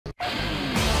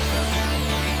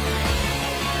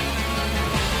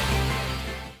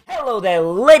Hello there,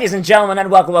 ladies and gentlemen,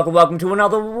 and welcome to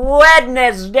another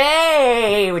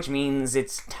Wednesday! Which means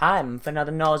it's time for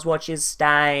another Nozz Watches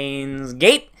Steins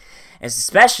Gate. It's a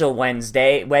special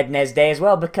Wednesday as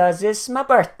well, because it's my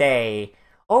birthday.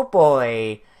 Oh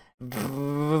boy.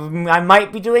 I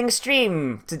might be doing a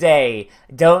stream today.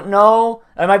 Don't know.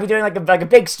 I might be doing like a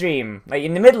big stream, like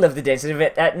in the middle of the day instead of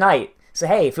it at night. So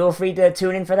hey, feel free to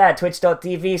tune in for that,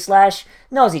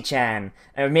 twitch.tv/NozzyChan.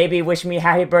 Or maybe wish me a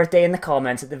happy birthday in the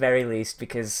comments at the very least,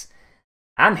 because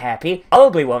I'm happy.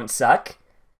 Probably won't suck.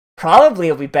 Probably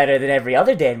it'll be better than every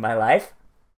other day in my life.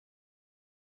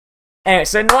 Anyway,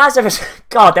 so in the last episode...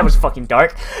 God, that was fucking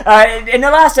dark. In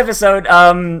the last episode,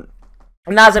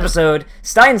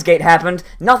 Steins Gate happened,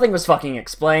 nothing was fucking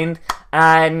explained,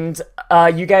 and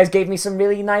you guys gave me some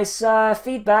really nice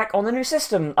feedback on the new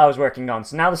system I was working on.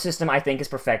 So now the system, I think, is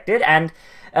perfected, and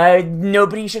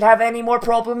nobody should have any more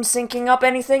problems syncing up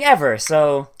anything ever,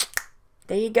 so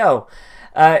there you go.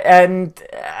 And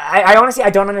I honestly,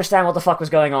 I don't understand what the fuck was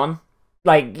going on.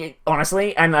 Like,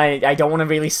 honestly, and I don't want to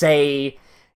really say...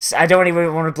 I don't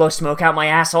even want to blow smoke out my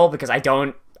asshole, because I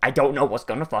don't know what's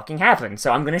gonna fucking happen.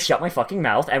 So I'm gonna shut my fucking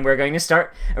mouth, and we're going to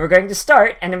start,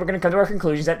 and then we're gonna come to our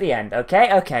conclusions at the end.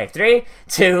 Okay? Okay. 3,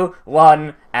 2,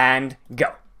 1, and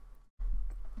go.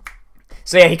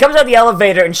 So yeah, he comes out the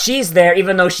elevator, and she's there,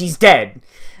 even though she's dead.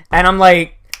 And I'm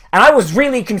like, and I was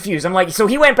really confused. I'm like, so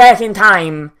he went back in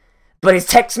time, but his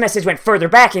text message went further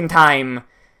back in time,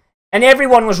 and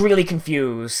everyone was really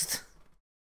confused.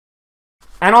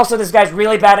 And also, this guy's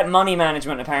really bad at money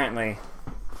management, apparently.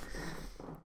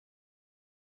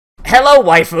 Hello,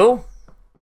 waifu.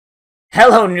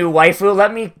 Hello, new waifu.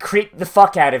 Let me creep the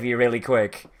fuck out of you really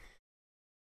quick.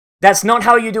 That's not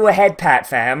how you do a head pat,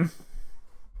 fam.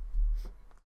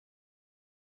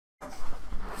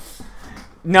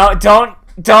 No,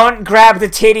 don't grab the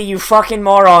titty, you fucking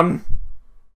moron.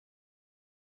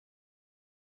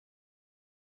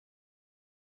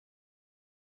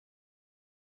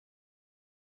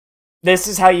 This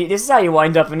is how you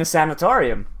wind up in a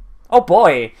sanatorium. Oh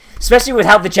boy, especially with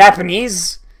how the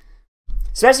Japanese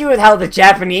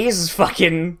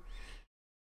fucking...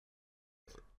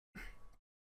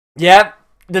 Yep,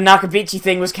 the Nakabichi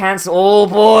thing was cancelled. Oh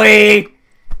boy!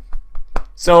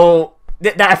 So,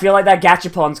 I feel like that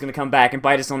Gachapon's gonna come back and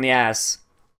bite us on the ass.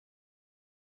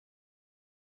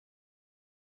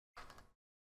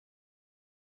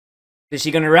 Is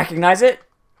she gonna recognize it?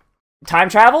 Time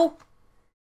travel?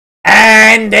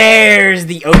 And there's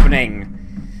the opening.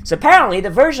 So apparently,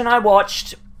 the version I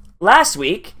watched last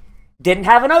week didn't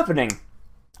have an opening.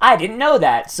 I didn't know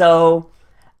that, so...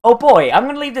 Oh boy, I'm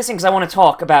gonna leave this in because I want to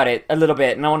talk about it a little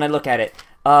bit, and I want to look at it.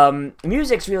 The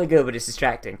music's really good, but it's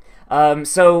distracting.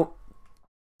 So...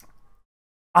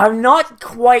 I'm not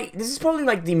quite... This is probably,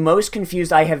 like, the most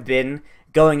confused I have been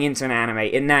going into an anime,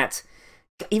 in that...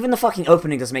 Even the fucking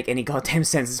opening doesn't make any goddamn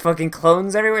sense. It's fucking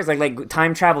clones everywhere. It's like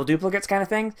time travel duplicates kind of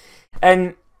thing.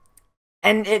 But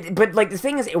like the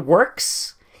thing is, it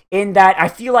works in that I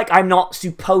feel like I'm not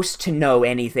supposed to know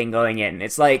anything going in.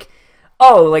 It's like,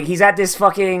 oh, like he's at this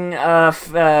fucking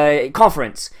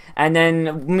conference, and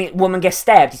then woman gets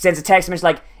stabbed. He sends a text message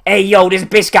like, "Hey yo, this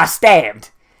bitch got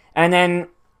stabbed," and then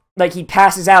like he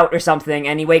passes out or something,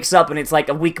 and he wakes up, and it's like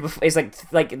a week before. It's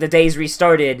like the day's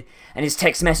restarted, and his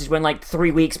text message went like 3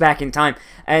 weeks back in time,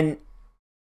 and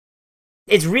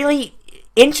it's really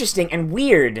interesting and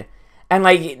weird. And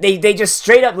like they just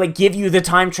straight up like give you the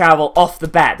time travel off the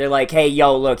bat. They're like, hey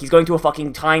yo, look, he's going to a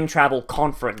fucking time travel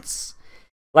conference.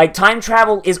 Like time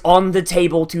travel is on the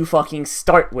table to fucking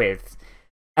start with,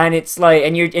 and it's like,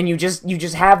 and you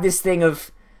just have this thing of,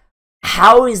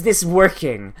 how is this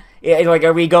working? Like,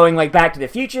 are we going, like, Back to the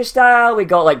Future style? We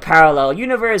got, like, parallel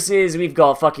universes. We've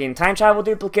got fucking time travel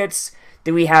duplicates.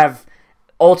 Do we have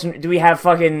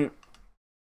fucking,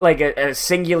 like, a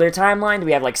singular timeline? Do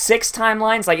we have, like, 6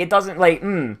 timelines? Like, it doesn't, like,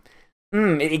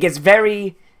 it gets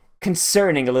very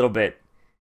concerning a little bit.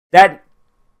 That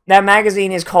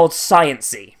magazine is called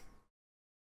Science-y.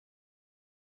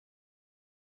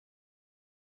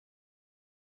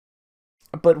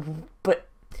 But...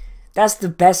 That's the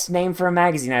best name for a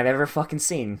magazine I've ever fucking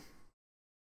seen.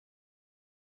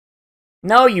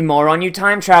 No, you moron, you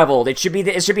time traveled. It should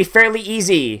be fairly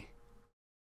easy.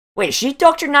 Wait, is she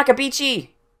Dr.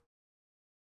 Nakabichi?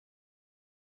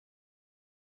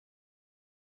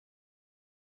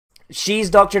 She's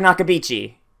Dr.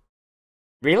 Nakabichi.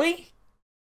 Really?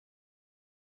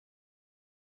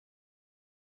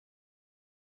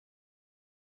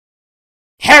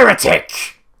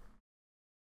 Heretic!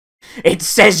 It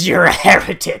says you're a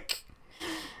heretic.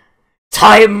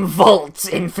 Time Vault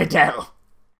infidel.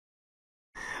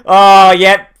 Oh,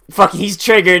 yep. Fuck, he's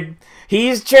triggered.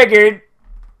 He's triggered.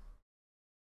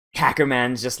 Hacker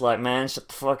Man's just like, man, shut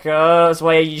the fuck up. That's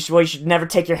why you should never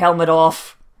take your helmet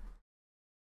off.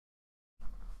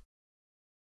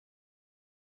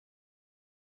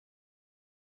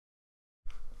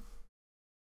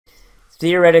 It's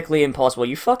theoretically impossible.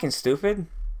 You fucking stupid.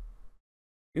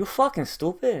 You fucking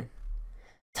stupid.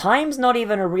 Time's not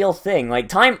even a real thing. Like,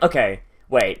 time... Okay,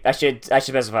 wait. I should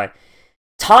specify.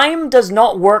 Time does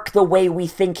not work the way we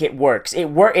think it works.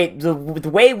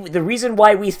 The reason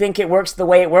why we think it works the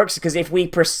way it works is because if we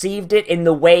perceived it in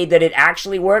the way that it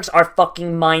actually works, our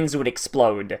fucking minds would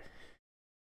explode.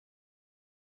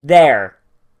 There.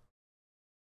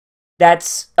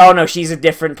 That's... Oh no, she's a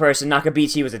different person.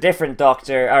 Nakabichi was a different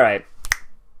doctor. Alright.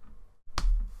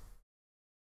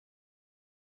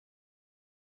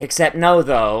 Except no,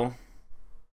 though.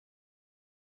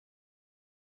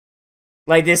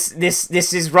 Like, this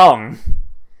is wrong.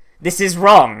 This is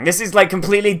wrong. This is, like,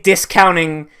 completely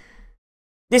discounting...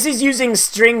 This is using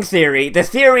string theory, the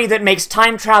theory that makes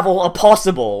time travel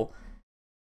impossible,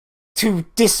 to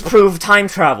disprove time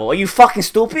travel. Are you fucking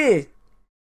stupid?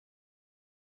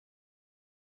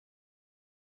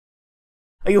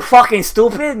 Are you fucking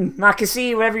stupid?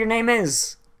 Nakasi, whatever your name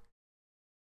is.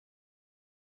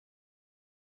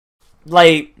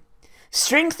 Like,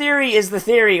 string theory is the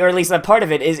theory, or at least a part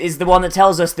of it, is the one that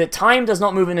tells us that time does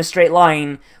not move in a straight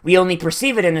line, we only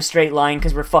perceive it in a straight line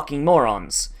because we're fucking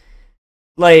morons.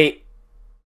 Like,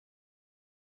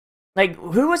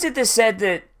 who was it that said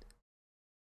that...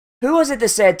 Who was it that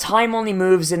said time only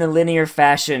moves in a linear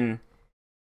fashion?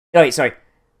 Oh, wait, sorry.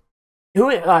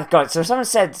 God, so someone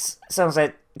said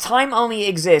time only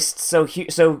exists so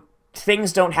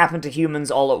things don't happen to humans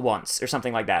all at once, or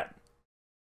something like that.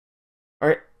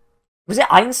 Or, was it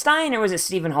Einstein, or was it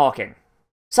Stephen Hawking?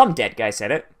 Some dead guy said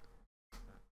it.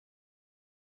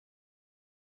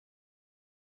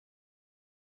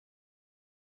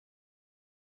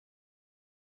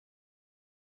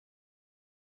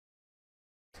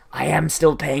 I am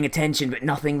still paying attention, but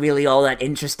nothing really all that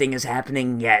interesting is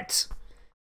happening yet.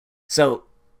 So,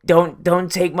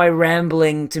 don't take my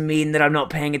rambling to mean that I'm not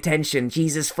paying attention.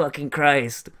 Jesus fucking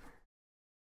Christ.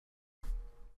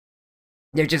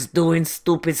 They're just doing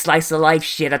stupid slice of life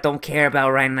shit I don't care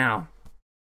about right now.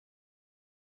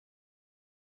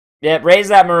 Yep, raise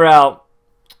that morale.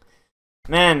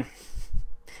 Man,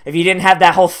 if you didn't have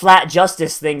that whole flat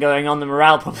justice thing going on, the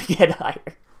morale would probably get higher.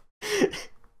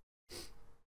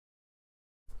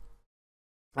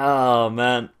 Oh,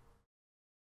 man.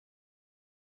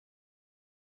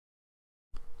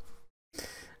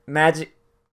 Magic...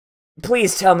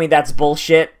 Please tell me that's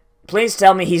bullshit. Please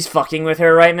tell me he's fucking with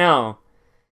her right now.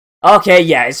 Okay,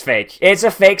 yeah, it's fake. It's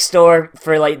a fake store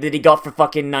for, like, that he got for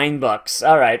fucking $9.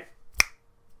 Alright.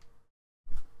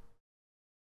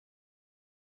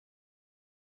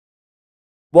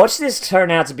 Watch this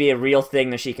turn out to be a real thing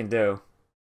that she can do.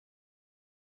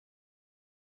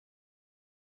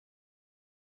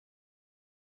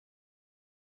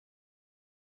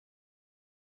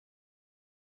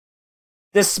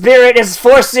 The spirit is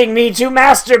forcing me to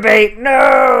masturbate!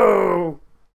 No!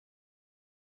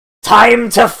 Time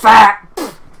to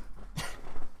fat!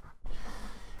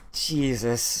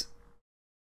 Jesus.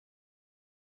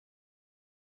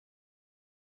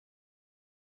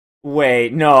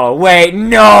 Wait, no!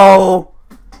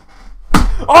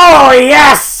 Oh,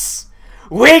 yes!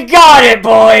 We got it,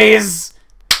 boys!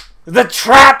 The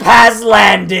trap has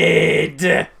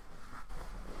landed!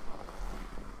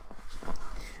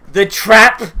 The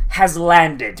trap has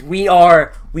landed. We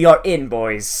are in,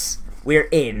 boys. We're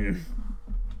in.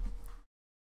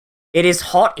 It is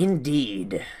hot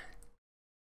indeed.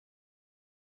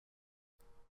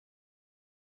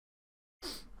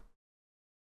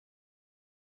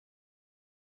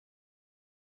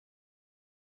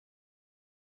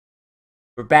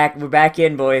 We're back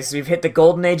in, boys. We've hit the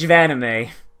golden age of anime.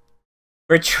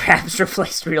 Where traps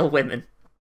replaced real women.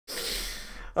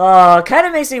 Kind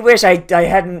of makes me wish I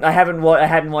hadn't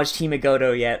watched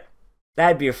Himigoto yet.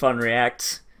 That'd be a fun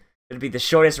react. It'd be the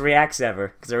shortest reacts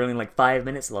ever, because they're only like 5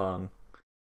 minutes long.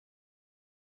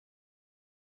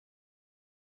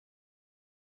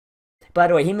 By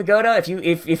the way, Himigoto,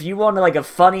 if you want like a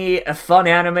fun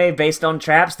anime based on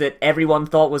traps that everyone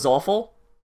thought was awful,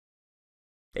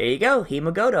 there you go,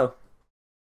 Himigoto.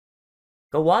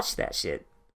 Go watch that shit.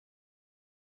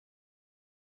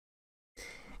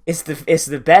 It's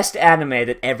the best anime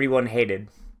that everyone hated.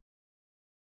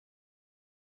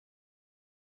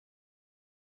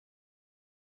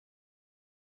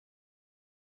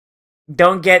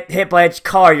 Don't get hit by a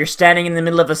car, you're standing in the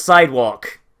middle of a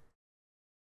sidewalk.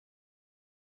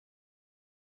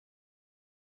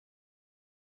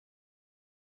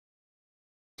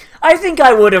 I think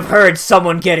I would have heard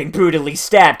someone getting brutally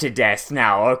stabbed to death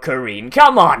now, Kareen.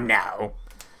 Come on now.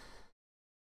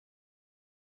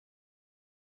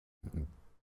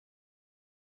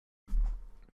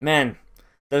 Man,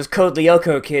 those Code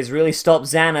Lyoko kids really stopped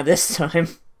Xana this time.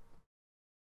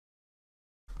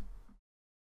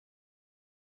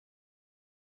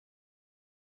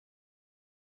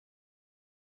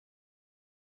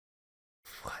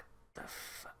 What the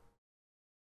fuck?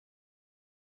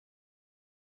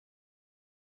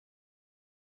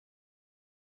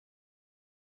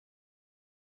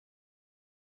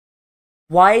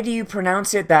 Why do you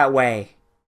pronounce it that way?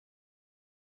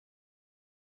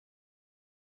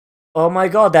 Oh my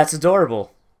god, that's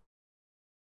adorable.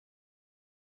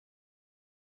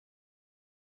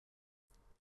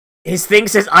 His thing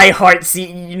says, I heart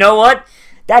C. You know what?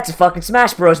 That's a fucking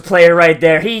Smash Bros. Player right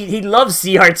there. He loves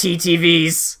CRT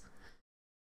TVs.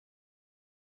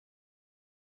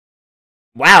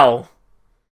 Wow.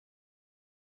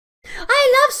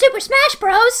 I love Super Smash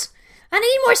Bros. I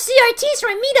need more CRTs for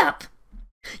my meetup.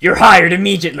 You're hired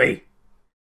immediately.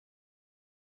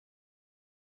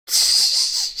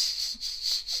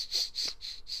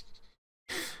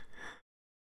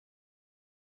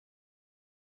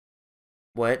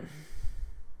 What?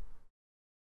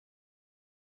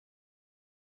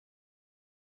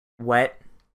 What?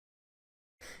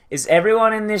 Is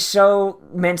everyone in this show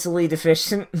mentally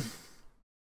deficient?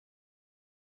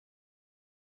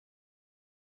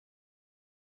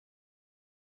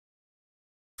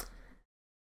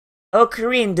 Oh,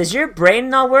 Kareen, does your brain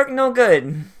not work no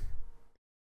good?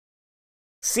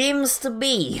 Seems to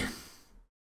be.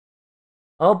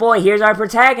 Oh boy, here's our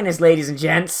protagonist, ladies and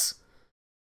gents.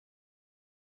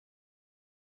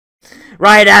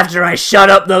 Right after I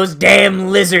shut up those damn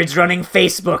lizards running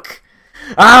Facebook.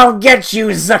 I'll get you,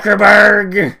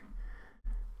 Zuckerberg!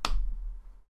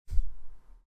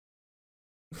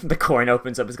 The corn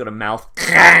opens up, it's got a mouth.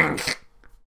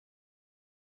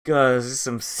 God, this is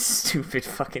some stupid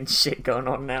fucking shit going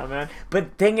on now, man.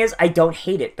 But thing is, I don't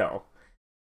hate it, though.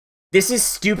 This is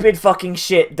stupid fucking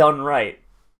shit done right.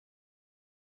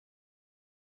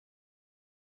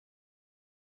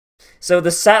 So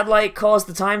the satellite caused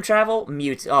the time travel?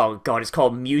 Oh god, it's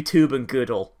called Mewtube and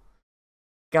Goodle.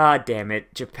 God damn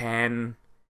it, Japan.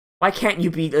 Why can't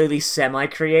you be at least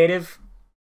semi-creative?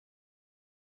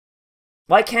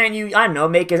 Why can't you, I don't know,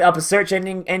 make up a search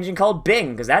engine called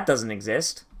Bing, because that doesn't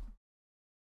exist.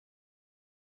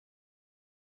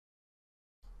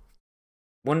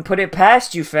 Wouldn't put it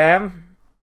past you, fam.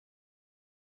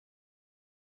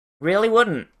 Really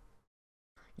wouldn't.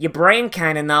 Your brain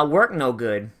kinda not work no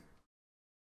good.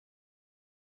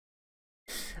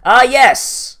 Ah,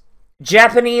 yes!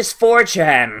 Japanese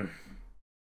 4chan.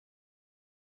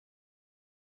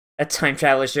 A time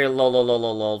traveler sure,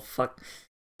 lol, fuck.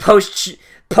 Post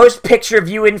picture of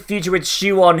you in future with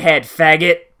shoe on head,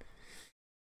 faggot.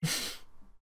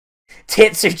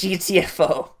 Tits or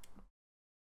GTFO.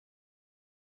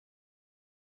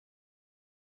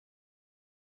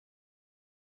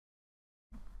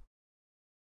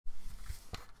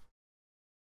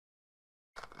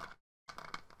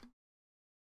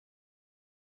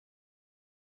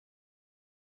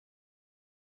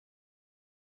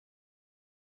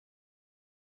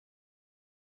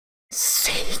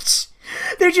 Sage.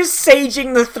 They're just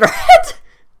saging the thread.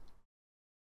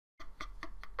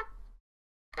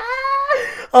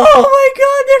 Oh my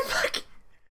god, they're fucking.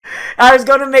 I was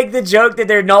gonna make the joke that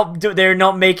they're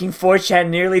not making 4chan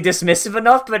nearly dismissive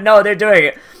enough, but no, they're doing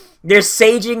it. They're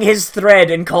saging his thread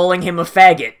and calling him a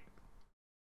faggot.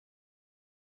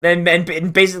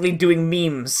 And basically doing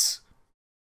memes.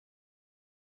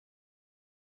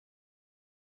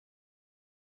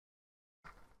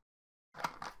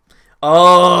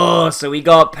 Oh, so we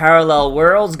got parallel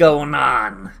worlds going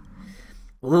on.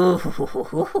 Ooh.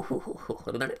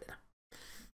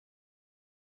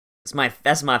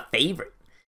 That's my favorite.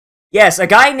 Yes, a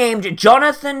guy named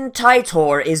Jonathan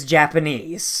Taitor is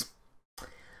Japanese.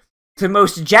 The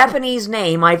most Japanese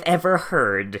name I've ever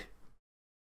heard.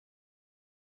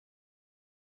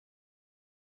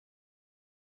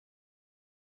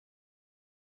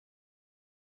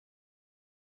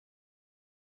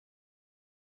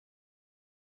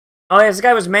 Oh, yeah, this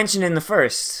guy was mentioned in the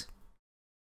first.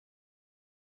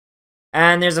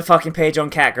 And there's a fucking page on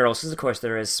Catgirls, because of course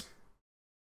there is.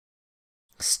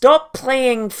 Stop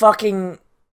playing fucking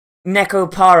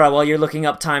Nekopara while you're looking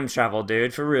up time travel,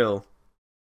 dude, for real.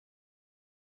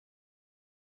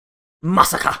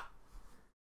 Masaka!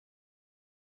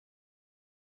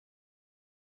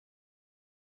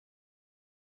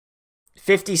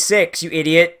 56, you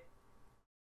idiot.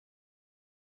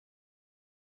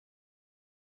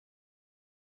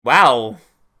 Wow.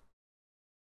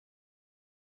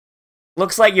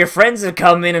 Looks like your friends have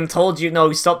come in and told you,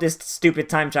 no, stop this stupid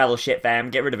time travel shit, fam.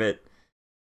 Get rid of it.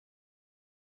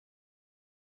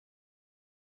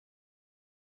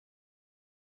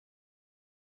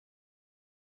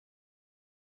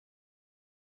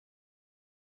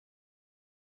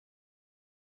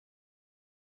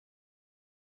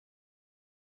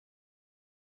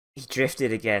 He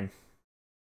drifted again.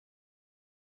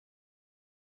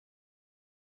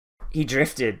 He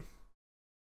drifted.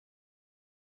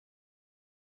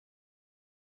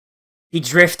 He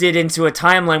drifted into a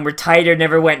timeline where Tider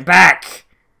never went back.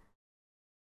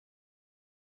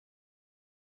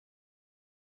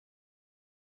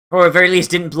 Or at very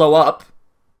least didn't blow up.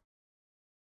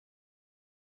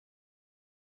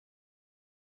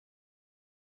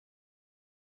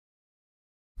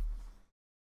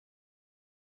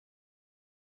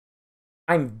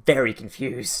 I'm very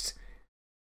confused.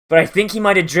 But I think he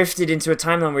might have drifted into a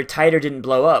timeline where Tider didn't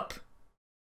blow up.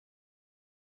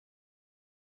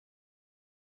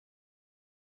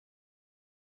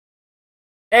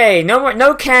 Hey,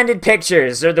 no candid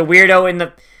pictures, or the weirdo in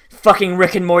the fucking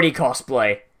Rick and Morty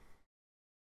cosplay.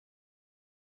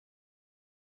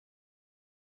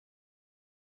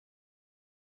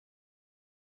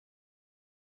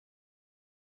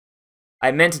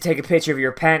 I meant to take a picture of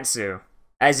your pantsu,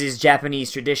 as is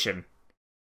Japanese tradition.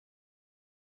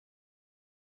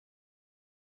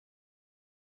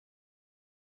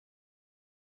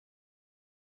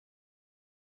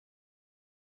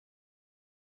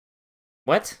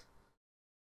 What?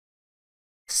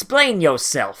 Explain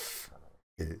yourself.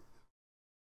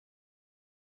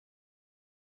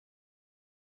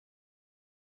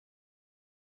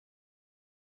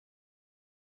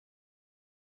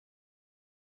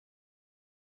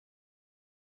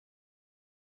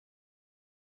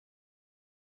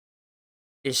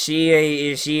 Is she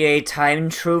a time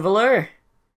traveler?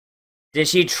 Did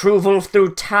she travel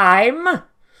through time?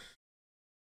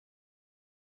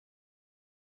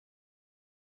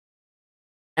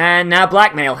 And now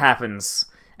blackmail happens.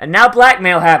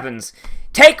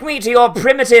 Take me to your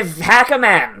primitive hacker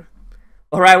man,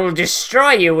 or I will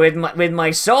destroy you with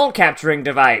my soul capturing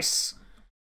device.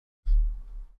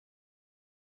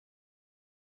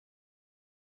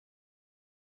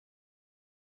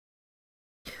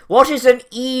 What is an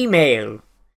email?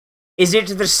 Is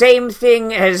it the same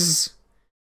thing as...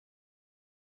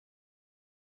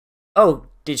 Oh,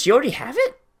 did she already have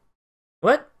it?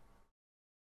 What?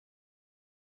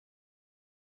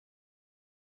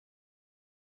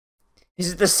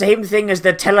 Is it the same thing as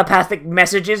the telepathic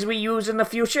messages we use in the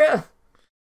future?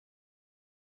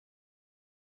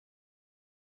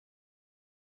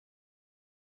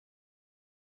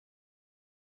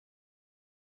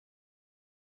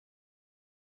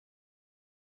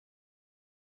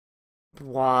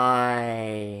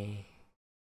 Why?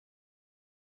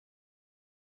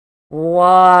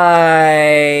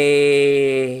 Why?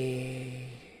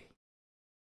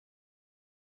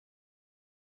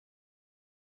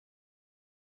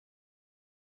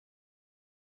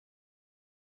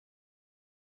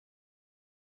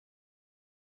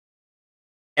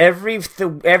 Every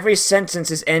sentence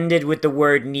is ended with the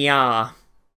word nya.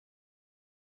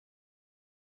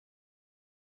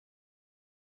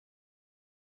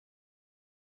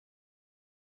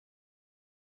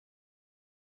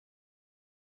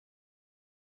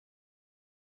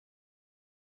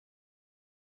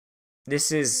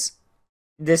 This is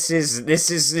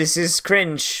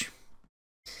cringe.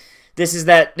 This is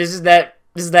that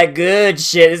good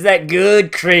shit. This is that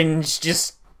good cringe.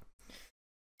 Just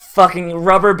fucking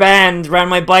rubber band around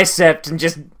my bicep and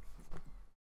just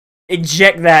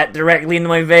inject that directly into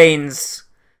my veins.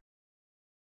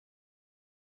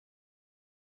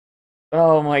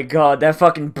 Oh my god, that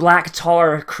fucking black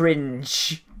tar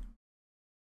cringe.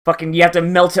 Fucking, you have to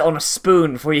melt it on a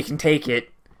spoon before you can take it.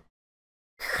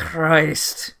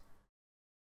 Christ.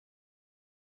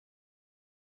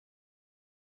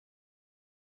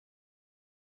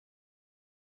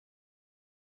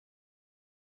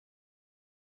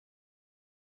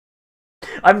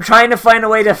 I'm trying to find a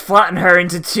way to flatten her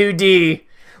into 2D.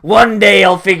 One day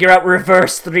I'll figure out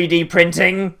reverse 3D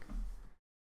printing.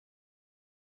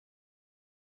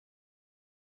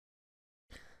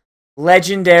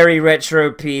 Legendary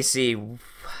Retro PC.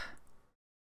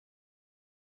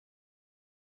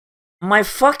 My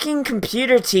fucking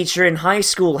computer teacher in high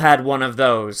school had one of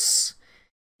those.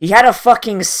 He had a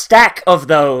fucking stack of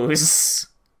those.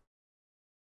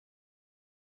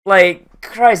 Like,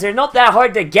 Christ, they're not that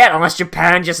hard to get unless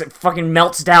Japan just fucking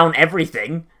melts down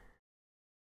everything.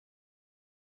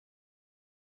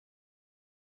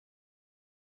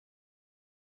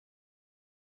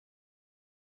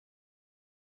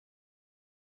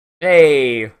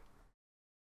 Hey,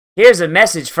 here's a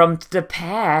message from the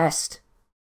past.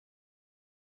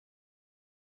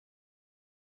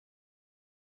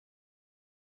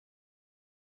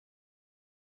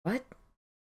 What?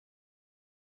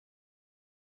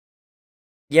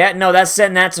 Yeah, no, that's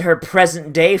sending that to her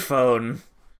present day phone.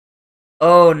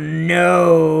 Oh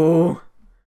no.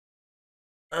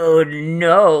 Oh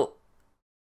no.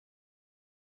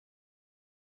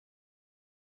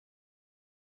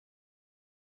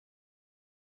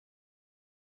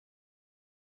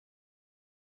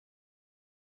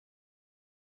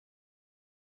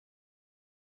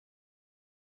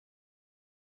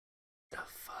 The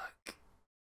fuck?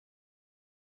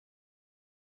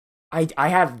 I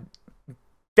have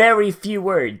very few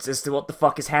words as to what the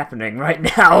fuck is happening right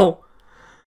now.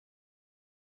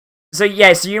 So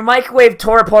yeah, so your microwave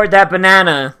tore apart that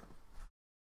banana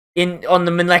on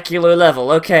the molecular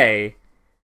level, okay.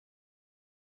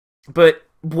 But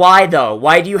why though?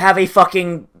 Why do you have a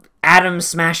fucking atom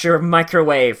smasher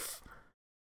microwave?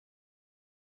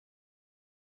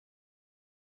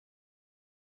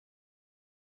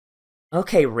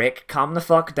 Okay, Rick, calm the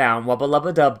fuck down. Wubba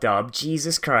lubba dub dub.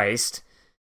 Jesus Christ.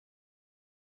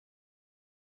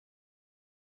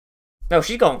 No,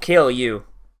 she gonna kill you.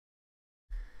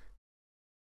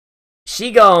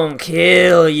 She gonna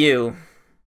kill you.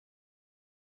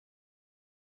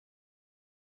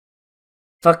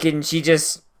 Fucking, she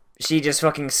just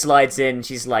fucking slides in.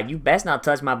 She's like, you best not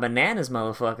touch my bananas,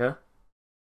 motherfucker.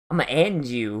 I'm gonna end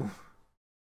you.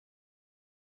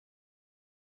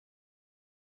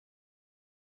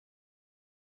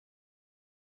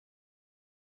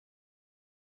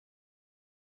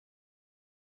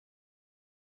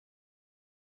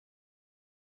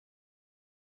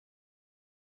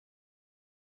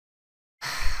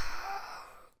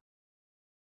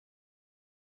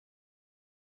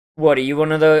 What, are you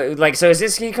one of the... Like, so is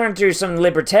this he trying to do something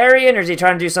libertarian, or is he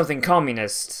trying to do something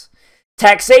communist?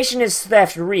 Taxation is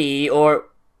theft-free, or...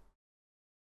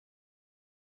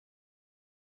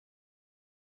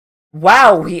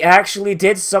 Wow, he actually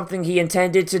did something he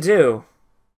intended to do.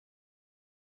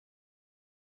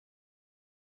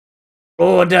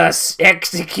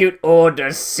 Execute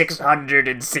Order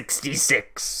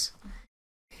 666.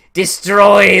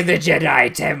 Destroy the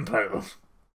Jedi Temple.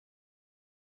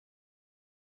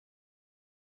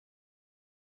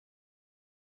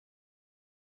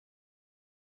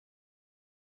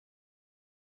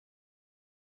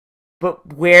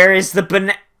 But where is the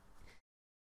banana?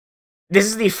 This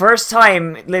is the first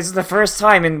time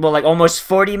in, well, like, almost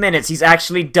 40 minutes he's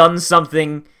actually done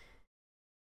something.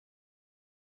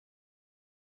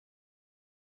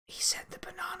 He sent the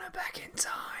banana back in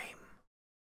time.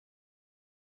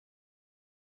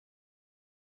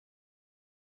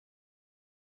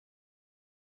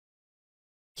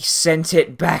 He sent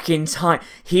it back in time.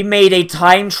 He made a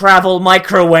time travel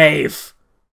microwave.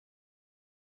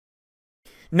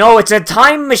 No, it's a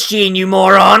time machine, you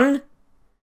moron!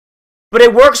 But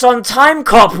it works on time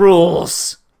cop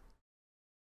rules!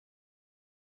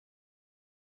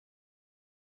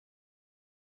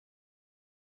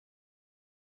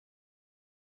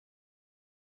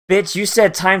 Bitch, you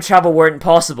said time travel weren't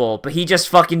possible, but he just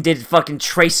fucking did fucking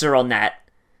tracer on that.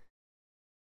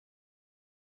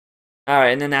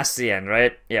 Alright, and then that's the end,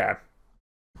 right? Yeah.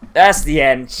 That's the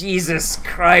end. Jesus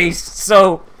Christ.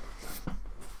 So...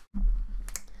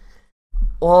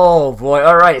 Oh boy,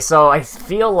 alright, so I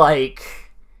feel like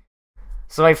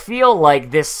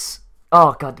this...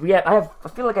 Oh god, I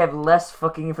feel like I have less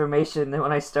fucking information than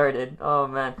when I started. Oh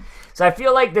man. So I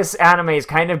feel like this anime is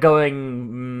kind of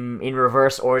going in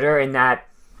reverse order in that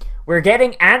we're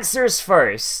getting answers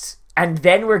first, and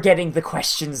then we're getting the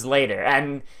questions later,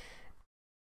 and...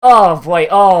 Oh boy,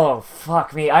 oh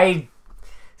fuck me,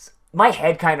 my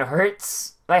head kind of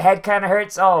hurts.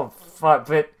 Oh fuck,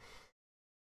 but...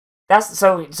 That's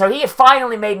so he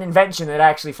finally made an invention that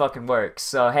actually fucking works.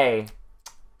 So hey,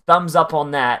 thumbs up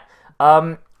on that.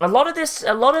 A lot of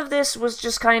this was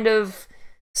just kind of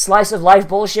slice of life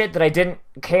bullshit that I didn't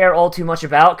care all too much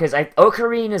about because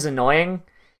Ocarina is annoying.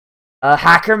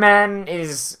 Hackerman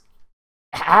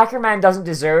doesn't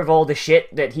deserve all the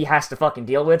shit that he has to fucking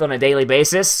deal with on a daily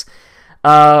basis.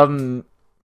 The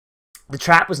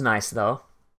trap was nice though.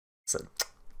 So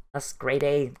that's grade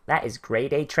A. That is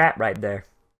grade A trap right there.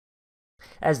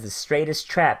 That is the straightest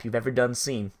trap you've ever done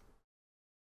seen.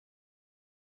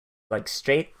 Like,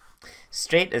 straight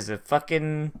as a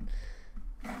fucking...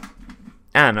 I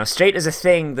don't know, straight is a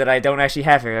thing that I don't actually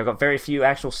have here. I've got very few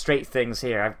actual straight things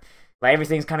here. Like,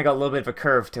 everything's kind of got a little bit of a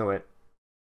curve to it.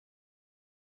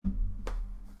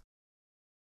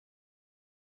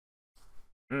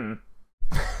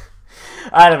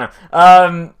 I don't know.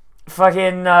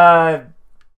 Fucking,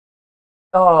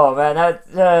 oh, man, that,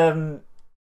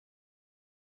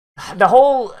 the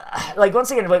whole, like,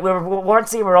 once again, like,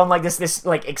 we're on, like, this,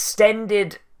 like,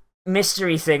 extended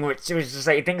mystery thing, which was just,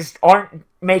 like, things aren't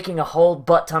making a whole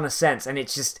butt ton of sense, and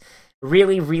it's just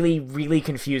really, really, really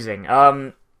confusing.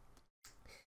 I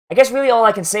guess really all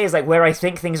I can say is, like, where I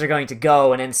think things are going to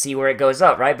go, and then see where it goes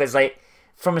up, right? But it's, like,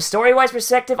 from a story-wise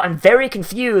perspective, I'm very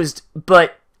confused,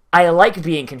 but I like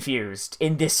being confused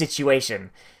in this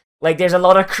situation. Like, there's a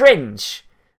lot of cringe,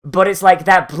 but it's like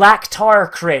that black tar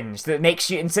cringe that makes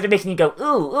you, instead of making you go,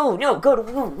 ooh, no, go to,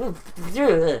 ooh,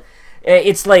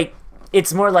 it's like,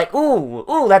 it's more like,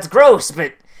 ooh, that's gross,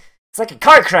 but it's like a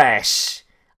car crash.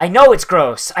 I know it's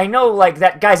gross. I know, like,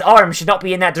 that guy's arm should not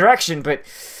be in that direction, but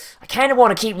I kind of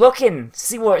want to keep looking,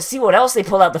 see what else they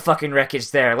pull out the fucking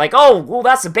wreckage there. Like, oh,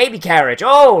 that's a baby carriage.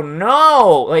 Oh,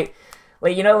 no! Like,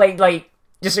 you know, like,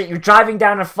 just you're driving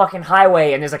down a fucking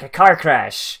highway and there's, like, a car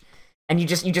crash. And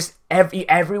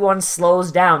everyone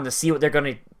slows down to see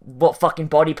what fucking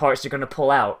body parts they're gonna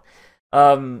pull out.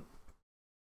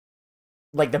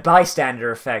 Like the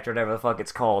bystander effect or whatever the fuck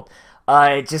it's called.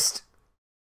 Just,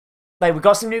 like, we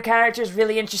got some new characters,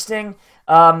 really interesting.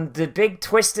 The big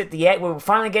twist at the end, we're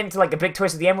finally getting to, like, a big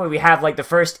twist at the end where we have, like, the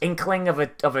first inkling of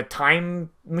a time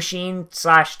machine /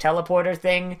 teleporter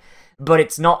thing. But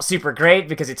it's not super great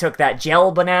because it took that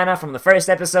gel banana from the first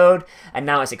episode, and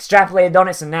now it's extrapolated on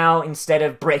it, so now instead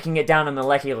of breaking it down on a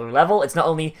molecular level, it's not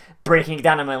only breaking it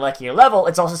down on a molecular level,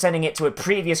 it's also sending it to a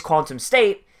previous quantum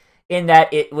state, in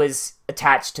that it was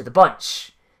attached to the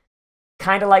bunch.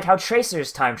 Kind of like how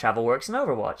Tracer's time travel works in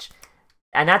Overwatch.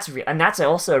 And that's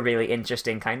also a really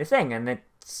interesting kind of thing, and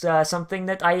it's something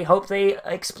that I hope they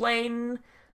explain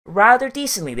rather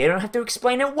decently. They don't have to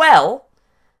explain it well,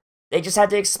 they just had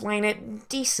to explain it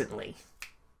decently.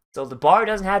 So the bar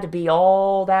doesn't have to be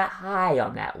all that high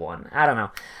on that one. I don't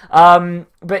know.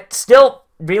 But still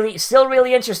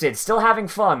really interested. Still having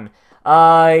fun.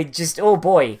 Just, oh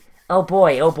boy.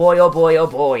 Fucking,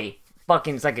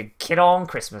 it's like a kid on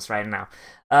Christmas right now.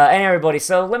 And everybody,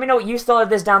 so let me know what you thought of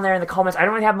this down there in the comments. I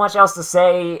don't really have much else to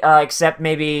say, except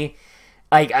maybe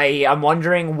I'm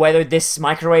wondering whether this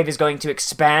microwave is going to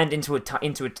expand into an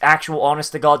actual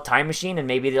honest-to-God time machine, and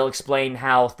maybe they'll explain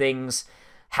how things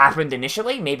happened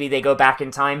initially. Maybe they go back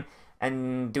in time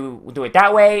and do it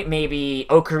that way. Maybe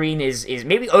Ocarine is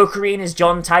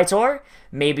John Titor.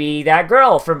 Maybe that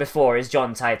girl from before is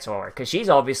John Titor, because she's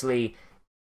obviously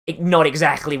not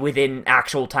exactly within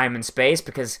actual time and space,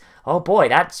 because, oh boy,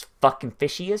 that's fucking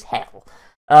fishy as hell.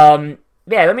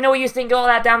 Yeah, let me know what you think of all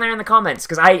that down there in the comments,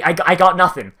 because I got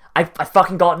nothing. I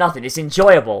fucking got nothing. It's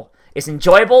enjoyable. It's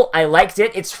enjoyable, I liked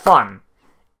it, it's fun.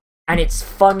 And it's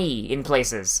funny in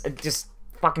places. Just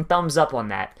fucking thumbs up on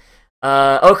that.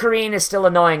 Ocarine is still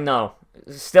annoying, though.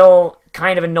 Still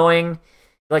kind of annoying.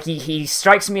 Like, he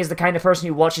strikes me as the kind of person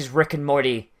who watches Rick and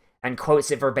Morty and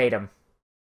quotes it verbatim.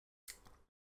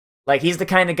 Like, he's the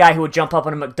kind of guy who would jump up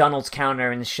on a McDonald's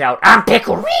counter and shout, "I'm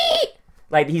Pickle!"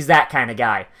 Like, he's that kind of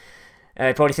guy.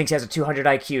 He probably thinks he has a 200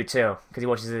 IQ, too, because he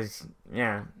watches his...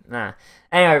 Yeah, nah.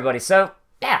 Anyway, everybody, so,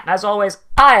 yeah, as always,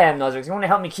 I am Nozz. If you want to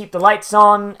help me keep the lights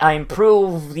on,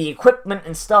 improve the equipment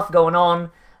and stuff going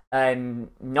on, and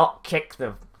not kick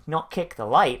the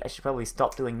light, I should probably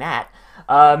stop doing that.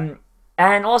 And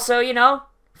also, you know,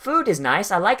 food is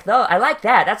nice. I like that.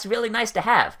 That's really nice to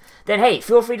have. Then, hey,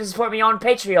 feel free to support me on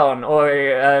Patreon,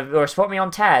 or support me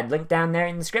on TAD, link down there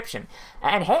in the description.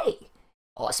 And, hey...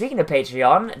 speaking of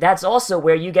Patreon, that's also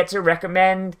where you get to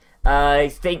recommend,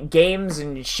 games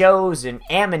and shows and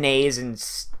animes and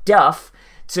stuff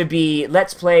to be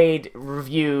Let's Played,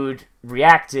 reviewed,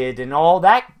 reacted, and all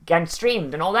that, and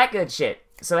streamed, and all that good shit.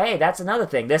 So hey, that's another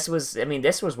thing. This was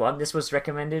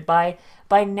recommended by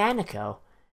Nanako.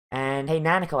 And hey,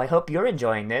 Nanako, I hope you're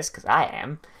enjoying this, because I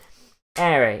am.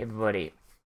 Anyway, everybody,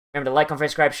 remember to like, comment,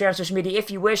 subscribe, share on social media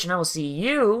if you wish, and I will see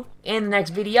you in the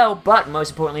next video. But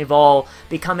most importantly of all,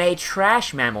 become a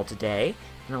trash mammal today,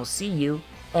 and I will see you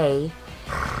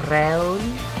around.